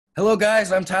Hello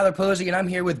guys, I'm Tyler Posey and I'm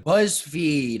here with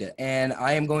BuzzFeed and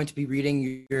I am going to be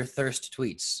reading your thirst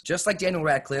tweets. Just like Daniel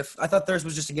Radcliffe, I thought thirst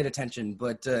was just to get attention,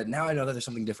 but now I know that there's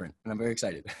something different and I'm very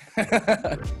excited.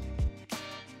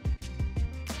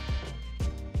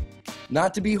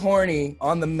 Not to be horny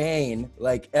on the main,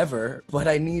 like ever, but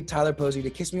I need Tyler Posey to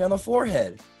kiss me on the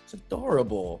forehead. It's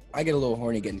adorable. I get a little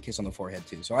horny getting kissed on the forehead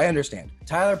too, so I understand.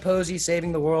 Tyler Posey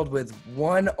saving the world with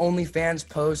one OnlyFans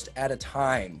post at a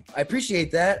time. I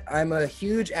appreciate that. I'm a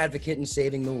huge advocate in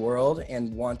saving the world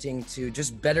and wanting to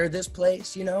just better this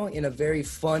place, you know, in a very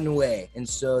fun way. And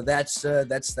so that's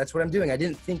what I'm doing. I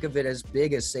didn't think of it as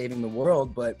big as saving the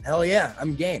world, but hell yeah,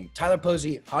 I'm game. Tyler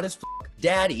Posey, hot as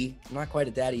daddy. I'm not quite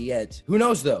a daddy yet. Who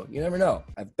knows though? You never know.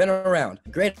 I've been around.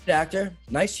 Great actor,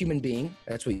 nice human being.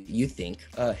 That's what you think.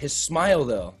 His smile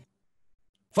though.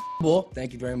 F***able.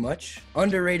 Thank you very much.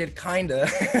 Underrated kinda.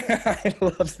 I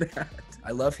love that.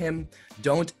 I love him.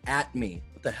 Don't at me.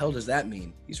 What the hell does that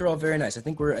mean? These are all very nice. I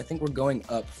think we're going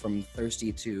up from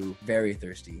thirsty to very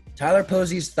thirsty. Tyler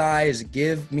Posey's thighs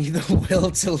give me the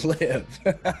will to live.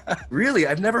 Really?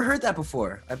 I've never heard that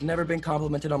before. I've never been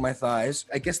complimented on my thighs.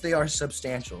 I guess they are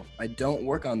substantial. I don't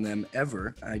work on them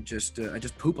ever. I just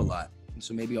poop a lot.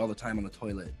 So maybe all the time on the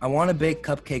toilet. I want to bake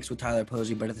cupcakes with Tyler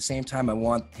Posey, but at the same time, I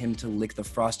want him to lick the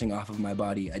frosting off of my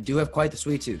body. I do have quite the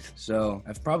sweet tooth, so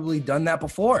I've probably done that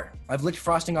before. I've licked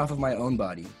frosting off of my own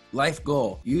body. Life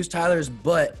goal, use Tyler's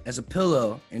butt as a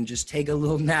pillow and just take a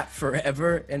little nap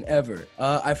forever and ever.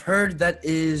 I've heard that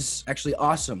is actually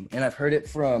awesome, and I've heard it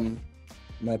from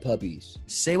my puppies.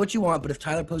 Say what you want, but if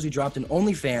Tyler Posey dropped an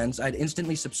OnlyFans, I'd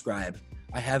instantly subscribe.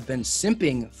 I have been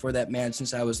simping for that man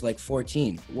since I was like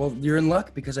 14. Well, you're in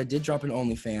luck because I did drop an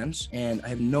OnlyFans and I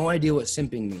have no idea what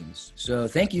simping means. So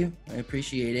thank you, I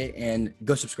appreciate it, and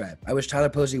go subscribe. I wish Tyler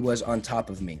Posey was on top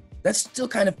of me. That's still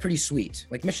kind of pretty sweet.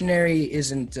 Like missionary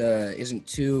isn't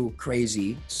too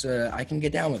crazy, so I can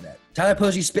get down with that. Tyler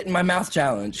Posey spit in my mouth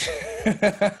challenge.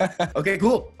 Okay,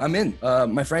 cool, I'm in.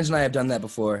 My friends and I have done that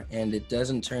before and it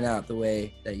doesn't turn out the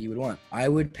way that you would want. I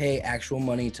would pay actual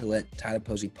money to let Tyler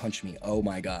Posey punch me. Oh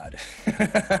my God.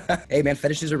 Hey man,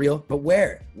 fetishes are real, but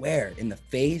where? Where? In the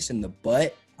face, in the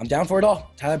butt? I'm down for it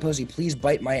all. Tyler Posey, please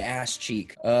bite my ass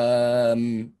cheek.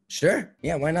 Sure.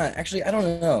 Yeah, why not? Actually, I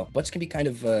don't know. Butts can be kind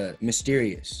of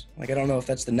mysterious. Like, I don't know if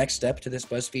that's the next step to this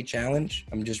BuzzFeed challenge.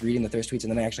 I'm just reading the thirst tweets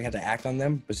and then I actually have to act on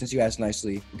them. But since you asked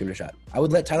nicely, we'll give it a shot. I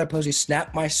would let Tyler Posey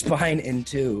snap my spine in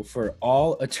two for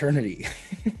all eternity.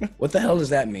 What the hell does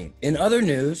that mean? In other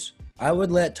news, I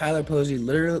would let Tyler Posey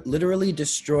literally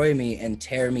destroy me and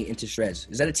tear me into shreds.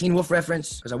 Is that a Teen Wolf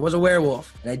reference? Because I was a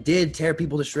werewolf, and I did tear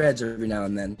people to shreds every now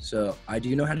and then, so I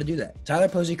do know how to do that. Tyler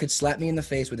Posey could slap me in the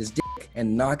face with his dick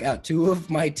and knock out 2 of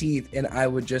my teeth, and I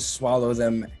would just swallow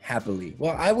them happily.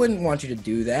 Well, I wouldn't want you to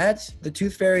do that. The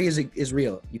tooth fairy is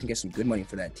real. You can get some good money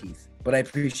for that teeth. But I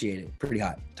appreciate it. Pretty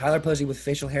hot. Tyler Posey with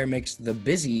facial hair makes the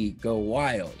busy go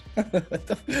wild.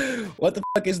 What the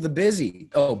fuck is the busy?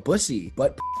 Oh, bussy.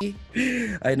 Butt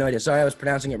p***y? I had no idea. Sorry, I was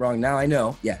pronouncing it wrong. Now I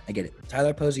know. Yeah, I get it.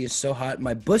 Tyler Posey is so hot,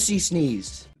 my bussy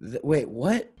sneezed. Wait,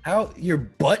 what? How? Your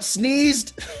butt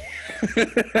sneezed?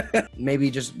 Maybe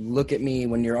just look at me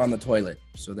when you're on the toilet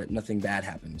so that nothing bad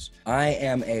happens. I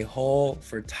am a hole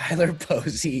for Tyler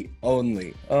Posey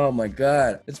only. Oh my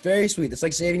God. It's very sweet. It's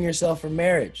like saving yourself from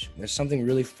marriage. There's something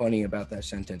really funny about that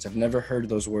sentence. I've never heard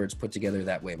those words put together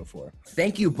that way before.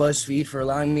 Thank you, BuzzFeed, for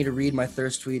allowing me to read my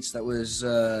thirst tweets. That was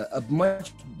a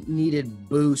much needed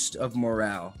boost of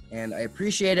morale. And I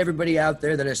appreciate everybody out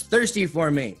there that is thirsty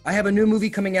for me. I have a new movie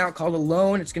coming out called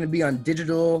Alone. It's going to be on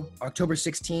digital October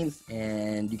 16th,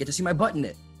 and you get to see my butt in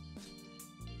it.